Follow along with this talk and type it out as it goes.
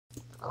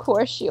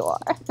course you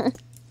are.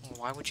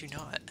 Why would you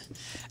not?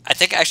 I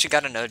think I actually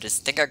got a notice.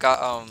 I think I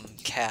got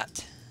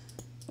cat.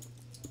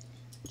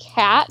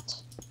 Cat?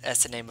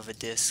 That's the name of a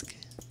disc,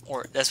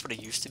 or that's what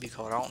it used to be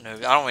called. I don't know.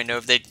 I don't even know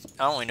if they.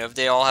 I don't even know if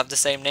they all have the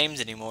same names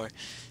anymore.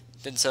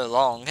 It's been so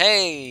long.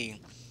 Hey,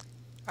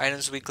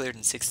 items we cleared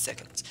in 6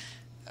 seconds.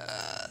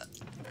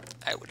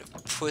 I would have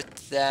put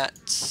that.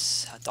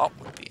 I thought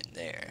would be in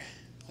there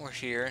or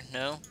here.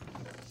 No,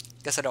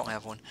 guess I don't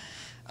have one.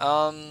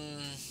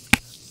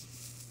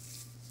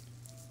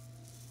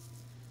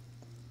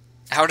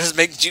 How does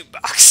make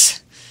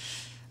jukebox?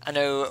 I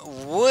know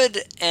wood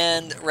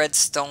and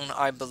redstone,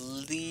 I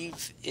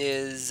believe,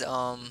 is, we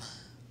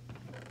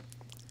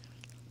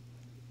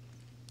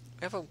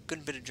have a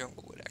good bit of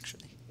jungle wood,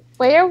 actually.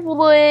 Where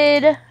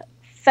would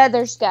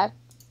feathers go?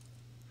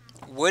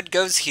 Wood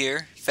goes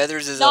here.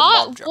 Feathers is a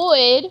Not mob drop.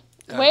 wood.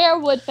 Oh. Where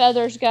would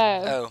feathers go?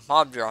 Oh,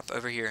 mob drop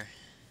over here.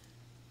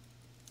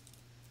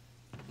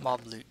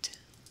 Mob loot.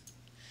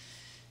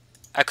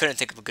 I couldn't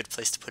think of a good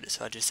place to put it,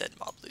 so I just said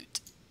mob loot.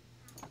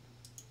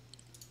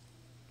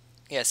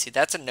 Yeah, see,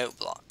 that's a note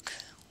block.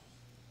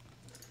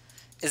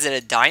 Is it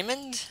a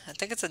diamond? I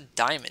think it's a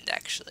diamond,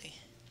 actually.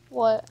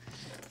 What?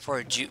 For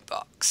a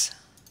jukebox.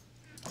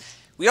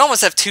 We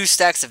almost have 2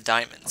 stacks of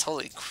diamonds.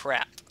 Holy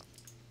crap.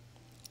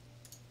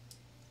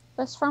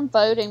 That's from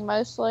voting,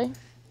 mostly.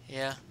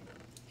 Yeah.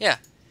 Yeah.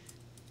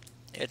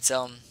 It's,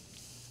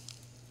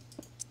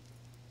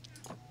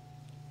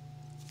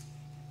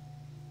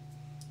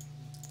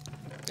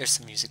 there's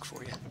some music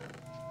for you.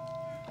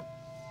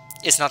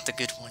 It's not the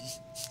good one.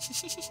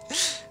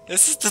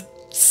 This is the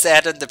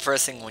sad and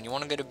depressing one. You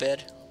want to go to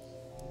bed?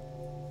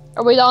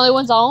 Are we the only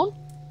ones on?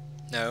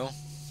 No.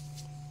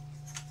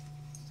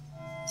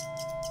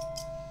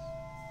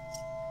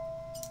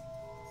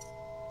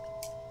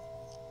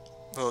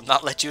 Will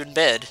not let you in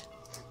bed.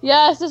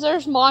 Yes,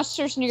 there's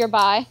monsters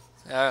nearby.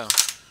 Oh.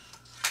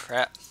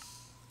 Crap.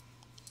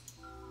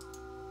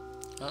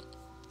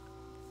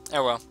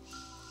 Oh well.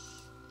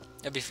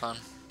 It'll be fun.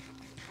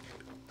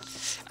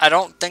 I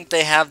don't think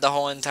they have the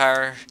whole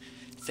entire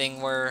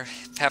thing where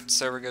half the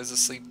server goes to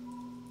sleep.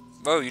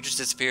 Whoa, you just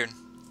disappeared.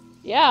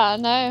 Yeah, I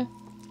know.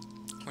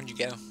 Where'd you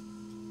go?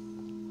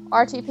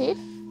 RTP?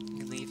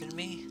 You leaving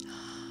me?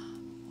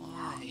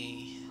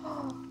 Why?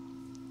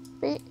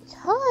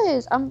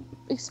 Because I'm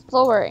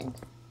exploring.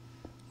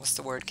 What's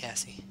the word,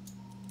 Cassie?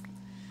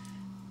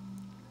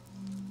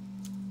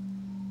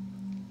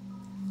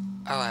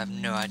 Oh, I have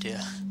no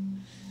idea.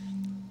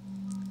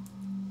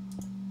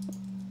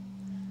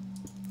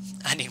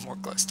 I need more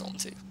glowstone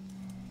too.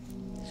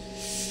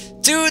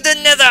 To the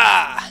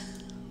nether!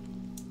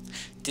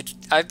 Did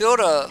I build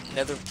a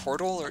nether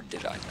portal or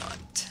did I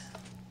not?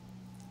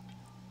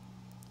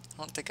 I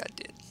don't think I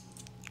did.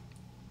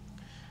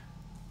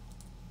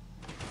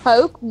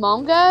 Poke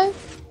Mongo?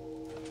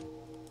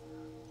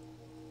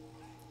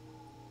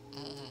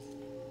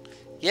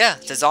 Yeah,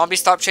 the zombie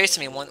stopped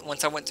chasing me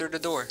once I went through the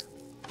door.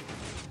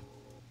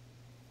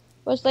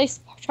 Was they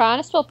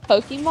trying to spell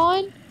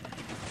Pokemon?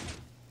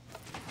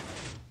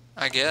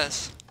 I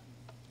guess.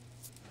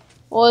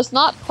 Well, it's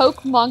not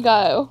Pokemon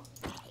Go.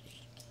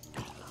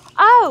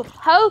 Oh,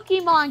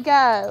 Pokemon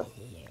Go!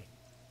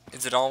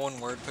 Is it all one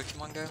word,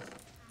 Pokemon Go?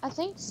 I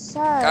think so.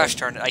 Gosh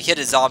darn it, I hit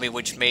a zombie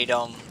which made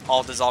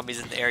all the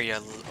zombies in the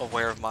area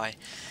aware of my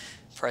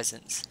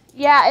presence.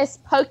 Yeah, it's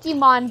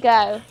Pokemon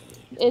Go.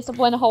 It's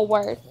one whole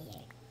word.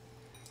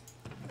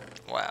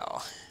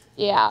 Wow.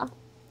 Yeah.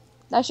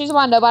 That's usually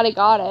why nobody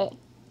got it.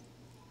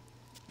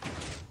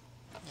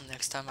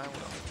 Next time I will.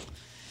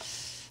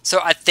 So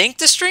I think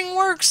the string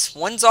works.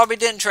 One zombie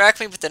didn't track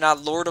me, but then I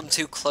lured him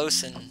too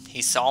close and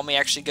he saw me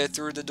actually go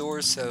through the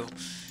door, so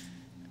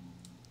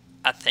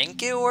I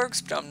think it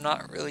works, but I'm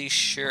not really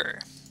sure.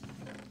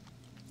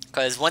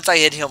 Because once I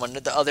hit him,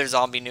 the other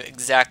zombie knew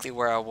exactly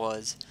where I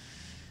was.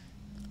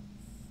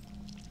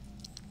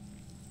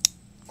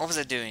 What was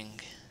I doing?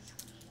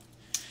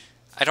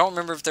 I don't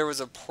remember if there was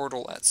a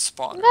portal at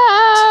spawn.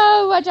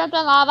 No! I jumped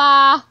in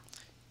lava!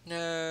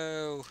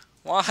 No.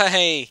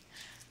 Why?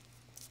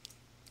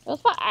 It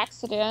was by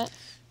accident.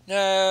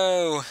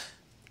 No.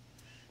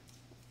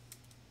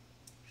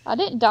 I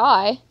didn't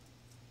die.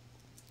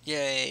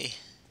 Yay.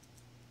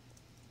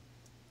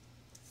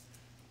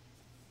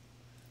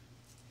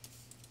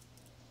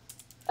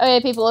 Okay,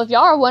 people, if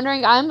y'all are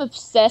wondering, I'm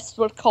obsessed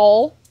with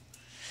coal.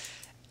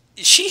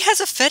 She has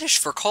a fetish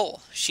for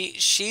coal. She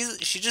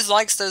just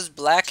likes those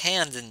black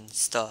hands and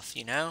stuff,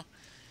 you know?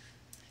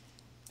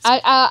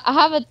 I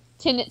have a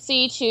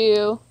tendency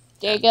to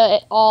dig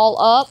it all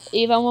up,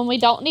 even when we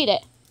don't need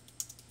it.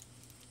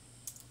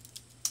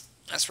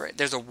 That's right.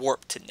 There's a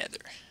warp to nether.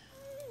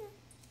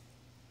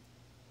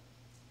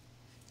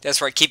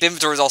 That's right. Keep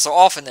inventories also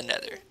off in the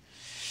nether.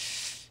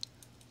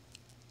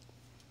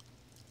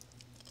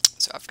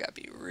 So I've got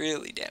to be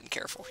really damn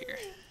careful here.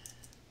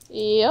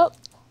 Yep.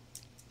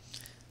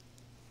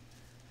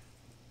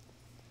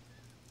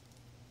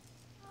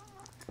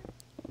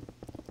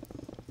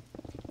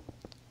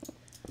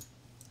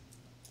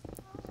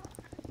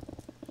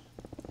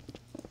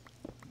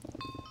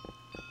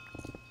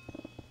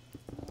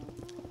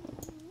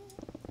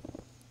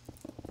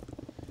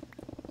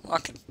 I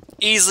could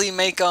easily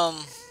make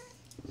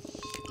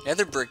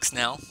nether bricks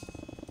now.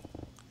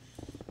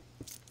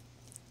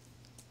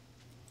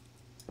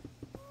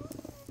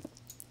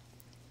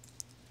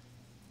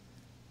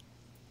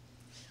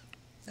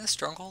 Is that a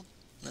stronghold?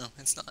 No,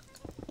 it's not.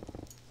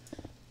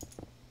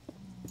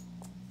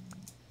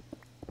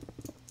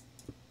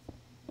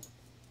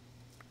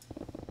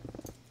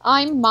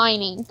 I'm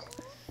mining.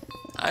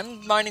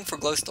 I'm mining for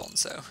glowstone,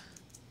 so.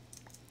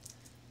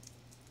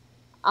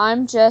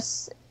 I'm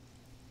just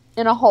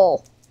in a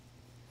hole.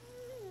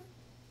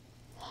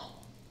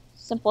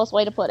 Simplest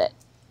way to put it.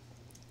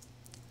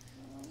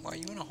 Why are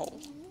you in a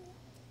hole?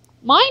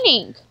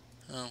 Mining!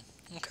 Oh,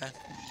 okay.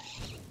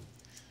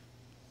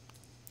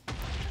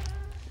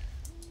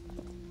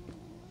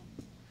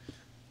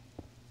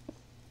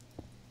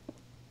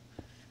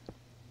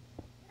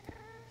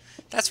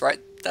 That's right.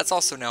 That's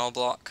also now a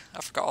block.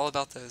 I forgot all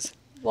about those.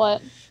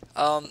 What?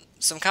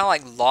 Some kind of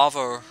like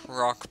lava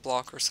rock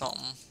block or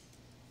something.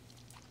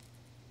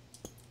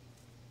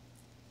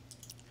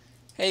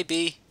 Hey,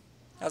 B.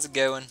 How's it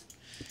going?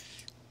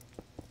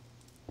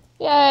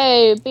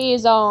 Yay,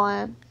 B's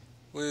on.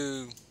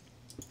 Woo.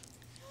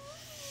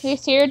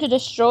 He's here to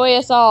destroy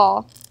us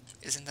all.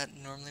 Isn't that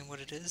normally what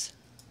it is?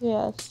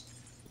 Yes.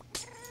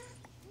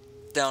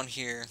 Down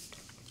here.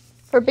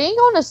 For being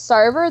on a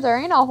server, there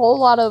ain't a whole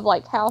lot of,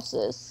 like,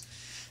 houses.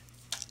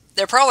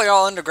 They're probably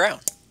all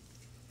underground.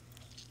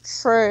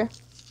 True.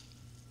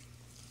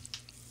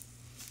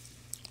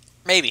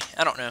 Maybe.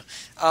 I don't know.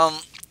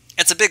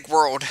 It's a big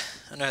world.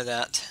 I know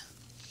that.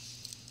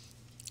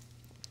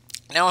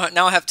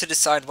 Now I have to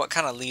decide what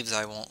kind of leaves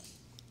I want.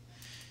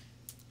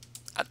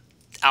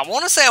 I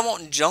want to say I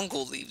want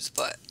jungle leaves,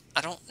 but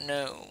I don't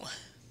know.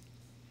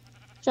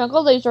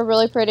 Jungle leaves are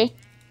really pretty.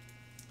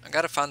 I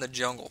gotta find the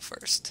jungle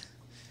first.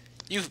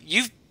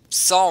 You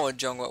saw a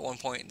jungle at one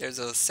point. There's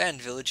a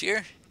sand village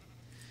here.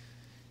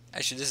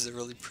 Actually, this is a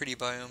really pretty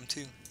biome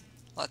too.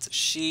 Lots of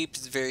sheep.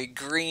 It's very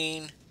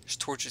green. There's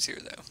torches here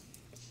though.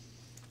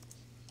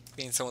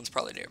 Meaning someone's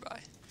probably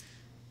nearby.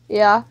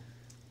 Yeah.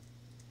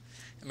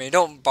 I mean, it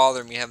don't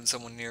bother me having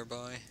someone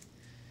nearby.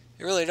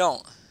 It really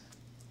don't.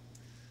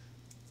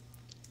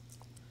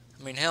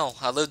 I mean, hell,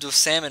 I lived with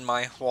Sam in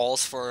my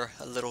walls for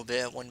a little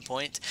bit at one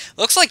point.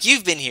 Looks like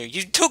you've been here.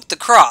 You took the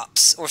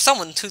crops. Or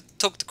someone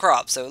took the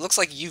crops, so it looks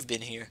like you've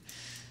been here.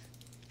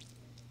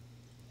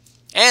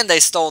 And they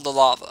stole the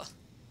lava.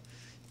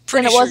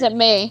 Then it wasn't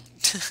me.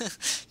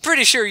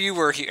 Pretty sure you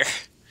were here.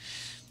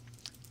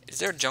 Is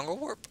there a jungle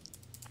warp?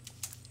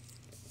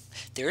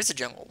 There is a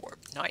jungle warp.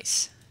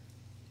 Nice.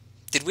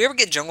 Did we ever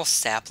get jungle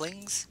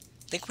saplings?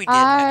 I think we did,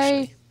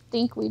 actually. I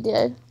think we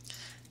did.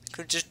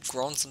 Could have just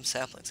grown some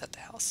saplings at the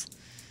house.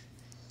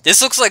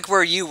 This looks like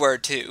where you were,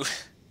 too.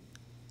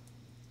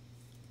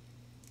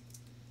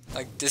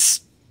 Like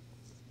this...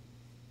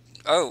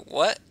 Oh,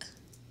 what?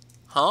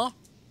 Huh?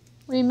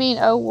 What do you mean,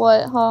 oh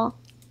what, huh?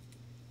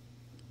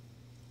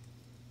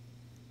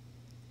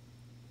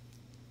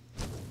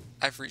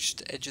 I've reached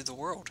the edge of the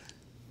world.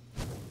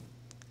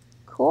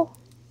 Cool.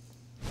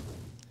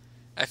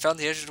 I found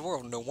the edge of the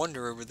world. No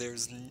wonder over there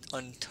is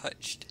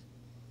untouched.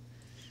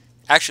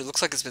 Actually, it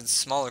looks like it's been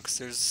smaller because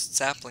there's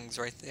saplings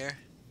right there.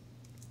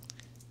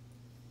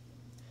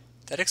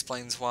 That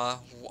explains why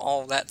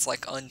all that's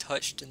like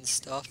untouched and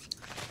stuff.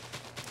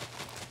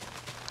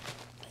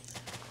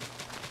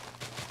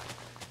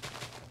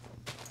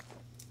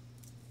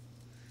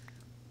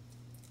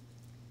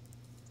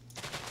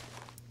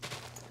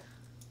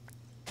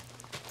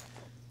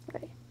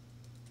 Right.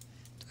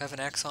 Do I have an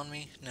axe on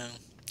me? No.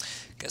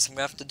 Guess I'm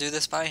gonna have to do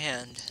this by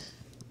hand.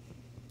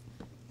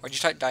 Why'd you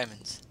type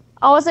diamonds?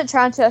 I wasn't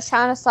trying to. I was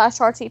trying to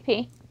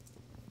 /RTP.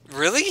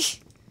 Really?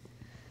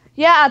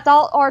 Yeah, I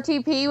thought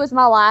RTP was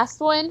my last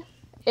one,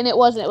 and it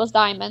wasn't. It was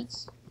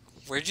diamonds.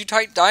 Where'd you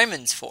type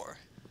diamonds for?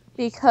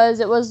 Because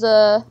it was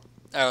the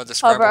Oh, the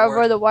Scrabble hover word?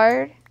 over the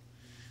word.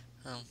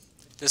 Oh.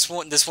 This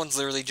one's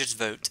literally just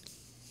vote.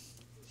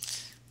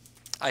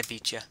 I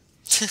beat ya.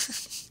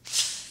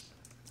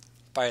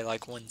 By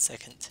like 1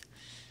 second.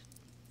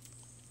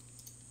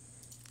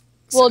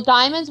 Well,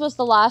 diamonds was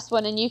the last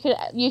one, and you could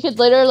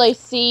literally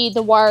see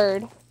the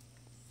word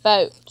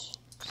vote.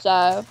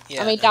 So,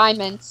 Yeah, I mean,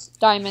 diamonds.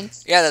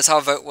 Yeah, that's how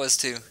vote was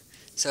too.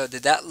 So,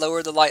 did that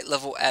lower the light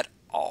level at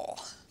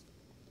all?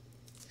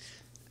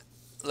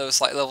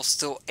 Lowest light level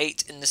still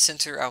 8 in the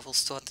center. I will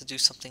still have to do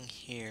something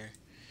here.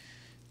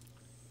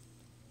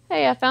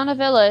 Hey, I found a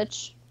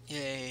village.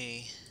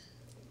 Yay.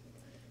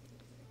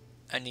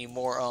 I need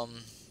more,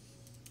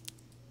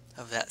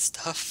 of that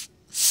stuff.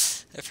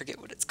 I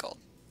forget what it's called.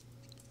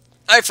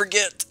 I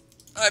forget!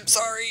 I'm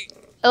sorry!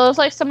 It looks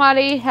like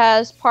somebody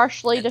has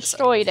partially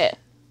destroyed it.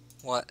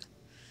 What?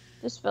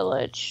 This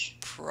village.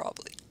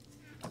 Probably.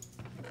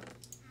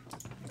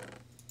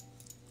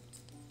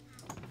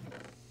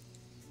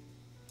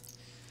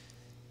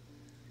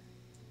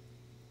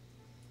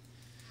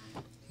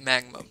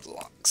 Magma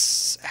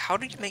blocks. How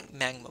did you make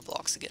magma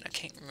blocks again? I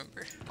can't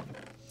remember.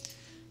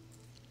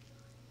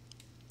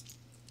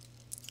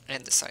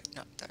 And the site,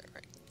 not that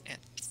right. And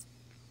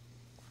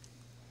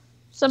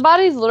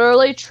Somebody's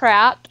literally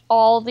trapped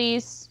all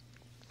these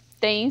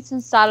things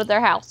inside of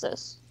their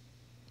houses.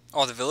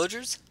 All the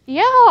villagers?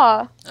 Yeah.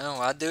 Oh,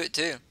 I'd do it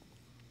too.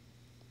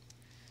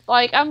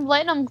 Like, I'm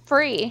letting them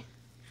free.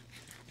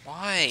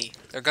 Why?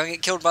 They're gonna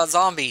get killed by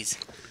zombies.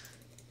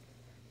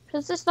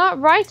 Because it's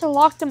not right to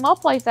lock them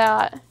up like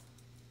that.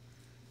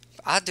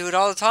 I do it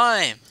all the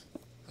time.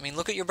 I mean,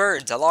 look at your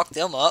birds. I lock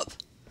them up.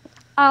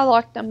 I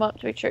locked them up,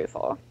 to be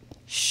truthful.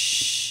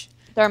 Shh.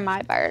 They're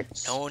my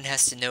birds. No one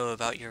has to know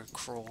about your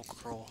cruel,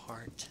 cruel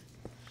heart.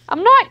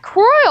 I'm not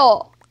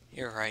cruel.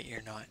 You're right,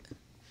 you're not.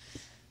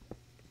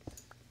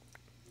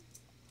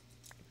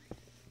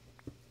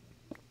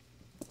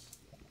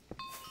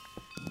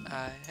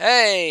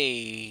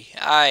 Hey!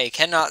 I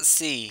cannot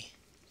see.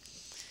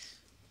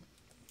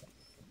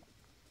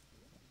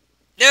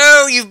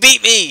 No, you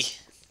beat me!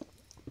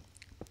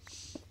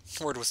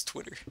 Word was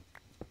Twitter.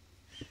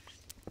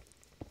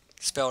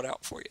 Spelled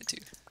out for you,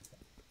 too.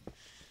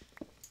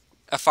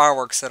 A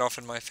firework set off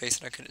in my face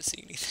and I couldn't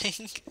see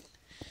anything.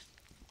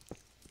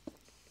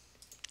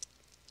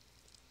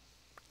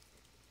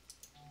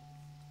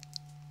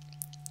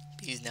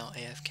 Bee's now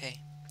AFK.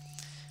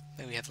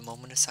 Maybe we have a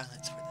moment of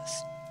silence for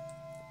this.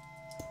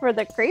 For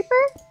the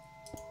creeper?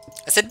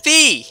 I said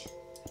Bee!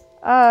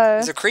 Oh.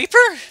 Is a creeper?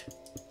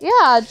 Yeah,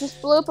 I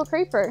just blew up a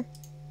creeper.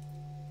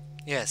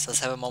 Yes, let's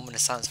have a moment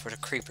of silence for the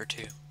creeper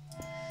too.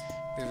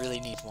 We really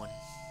need one.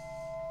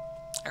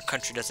 Our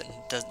country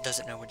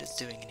doesn't know what it's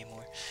doing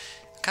anymore.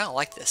 I kind of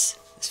like this.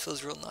 This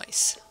feels real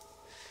nice.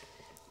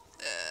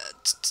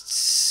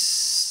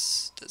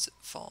 Does it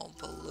fall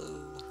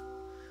below?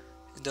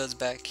 It does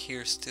back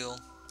here still.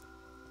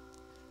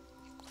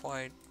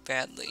 Quite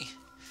badly.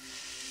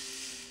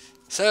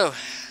 So.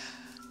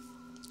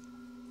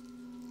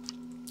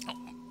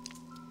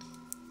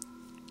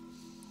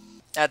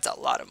 That's a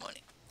lot of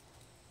money.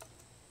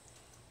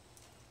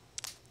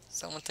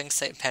 Someone thinks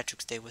St.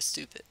 Patrick's Day was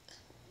stupid.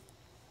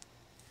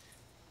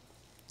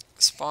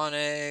 Spawn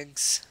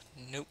eggs.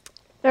 Nope.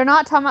 They're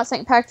not talking about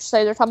St. Patrick's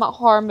Day. They're talking about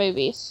horror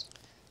movies.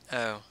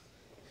 Oh.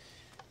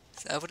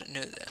 I wouldn't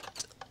know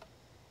that.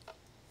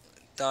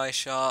 Dye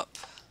shop.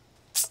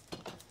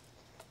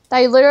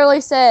 They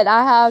literally said,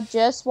 I have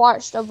just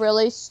watched a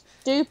really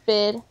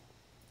stupid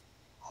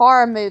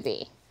horror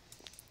movie.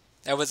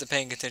 I wasn't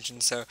paying attention,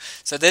 so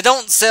they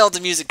don't sell the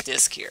music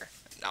disc here.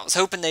 I was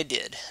hoping they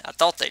did. I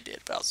thought they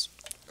did, but I was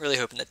really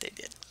hoping that they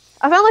did.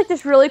 I found like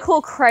this really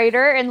cool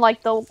crater in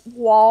like the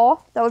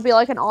wall that would be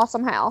like an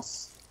awesome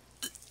house.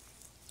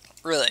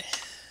 Really?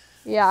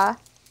 Yeah.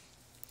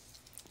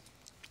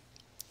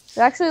 It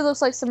actually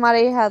looks like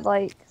somebody had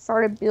like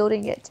started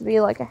building it to be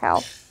like a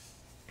house.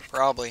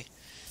 Probably.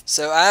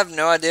 So I have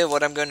no idea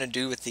what I'm going to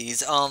do with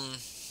these.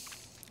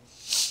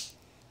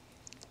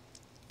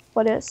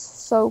 But it's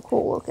so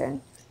cool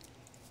looking.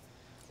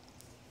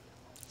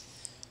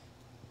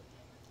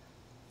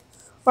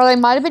 Or they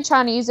might have been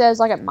trying to use it as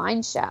like a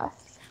mine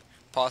shaft.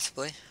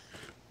 Possibly.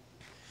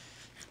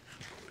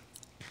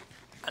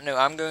 I know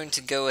I'm going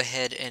to go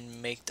ahead and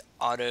make the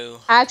auto.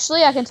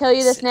 Actually, I can tell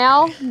you this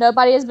now.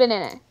 Nobody has been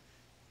in it.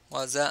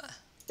 Why is that?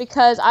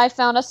 Because I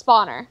found a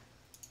spawner.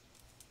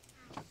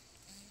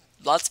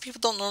 Lots of people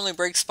don't normally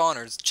break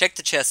spawners. Check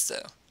the chest,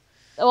 though.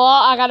 Well,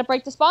 I gotta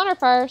break the spawner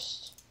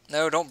first.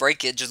 No, don't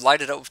break it. Just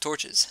light it up with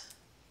torches.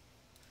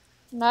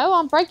 No,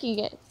 I'm breaking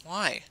it.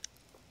 Why?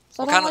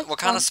 So What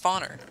kind of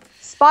spawner?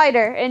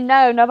 Spider. And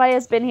no, nobody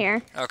has been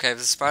here. Okay,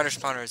 the spider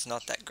spawner is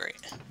not that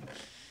great.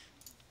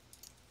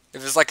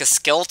 If it's like a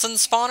skeleton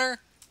spawner,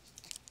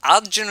 I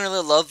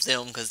generally love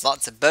them because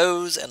lots of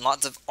bows and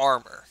lots of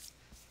armor.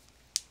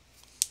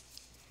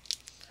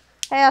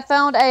 Hey, I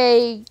found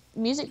a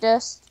music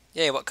disc.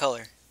 Yay, what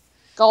color?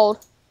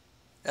 Gold.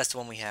 That's the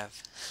one we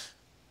have.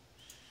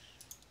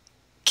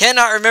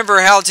 Cannot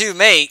remember how to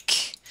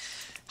make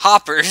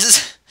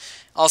hoppers.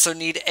 Also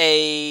need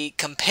a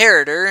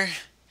comparator,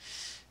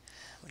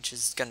 which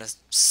is gonna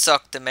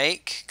suck to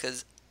make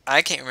because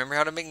I can't remember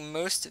how to make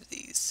most of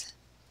these.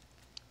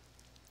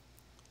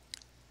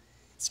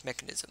 It's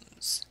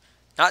mechanisms,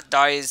 not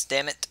dyes.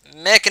 Damn it,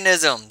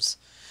 mechanisms.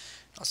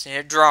 Also need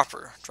a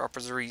dropper.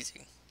 Droppers are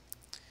easy.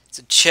 It's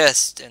a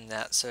chest in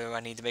that, so I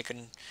need to make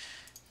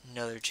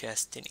another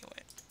chest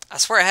anyway. I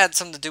swear I had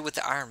something to do with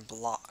the iron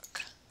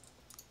block.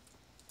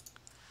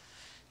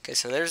 Okay,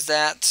 so there's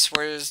that.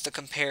 Where's the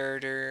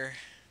comparator?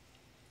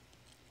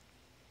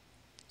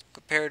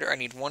 Comparator, I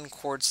need 1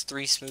 quartz,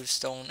 3 smooth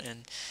stone,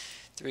 and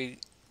 3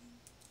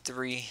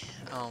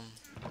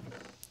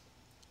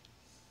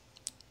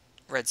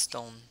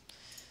 redstone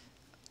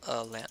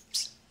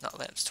lamps. Not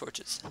lamps,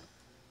 torches.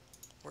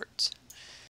 Words.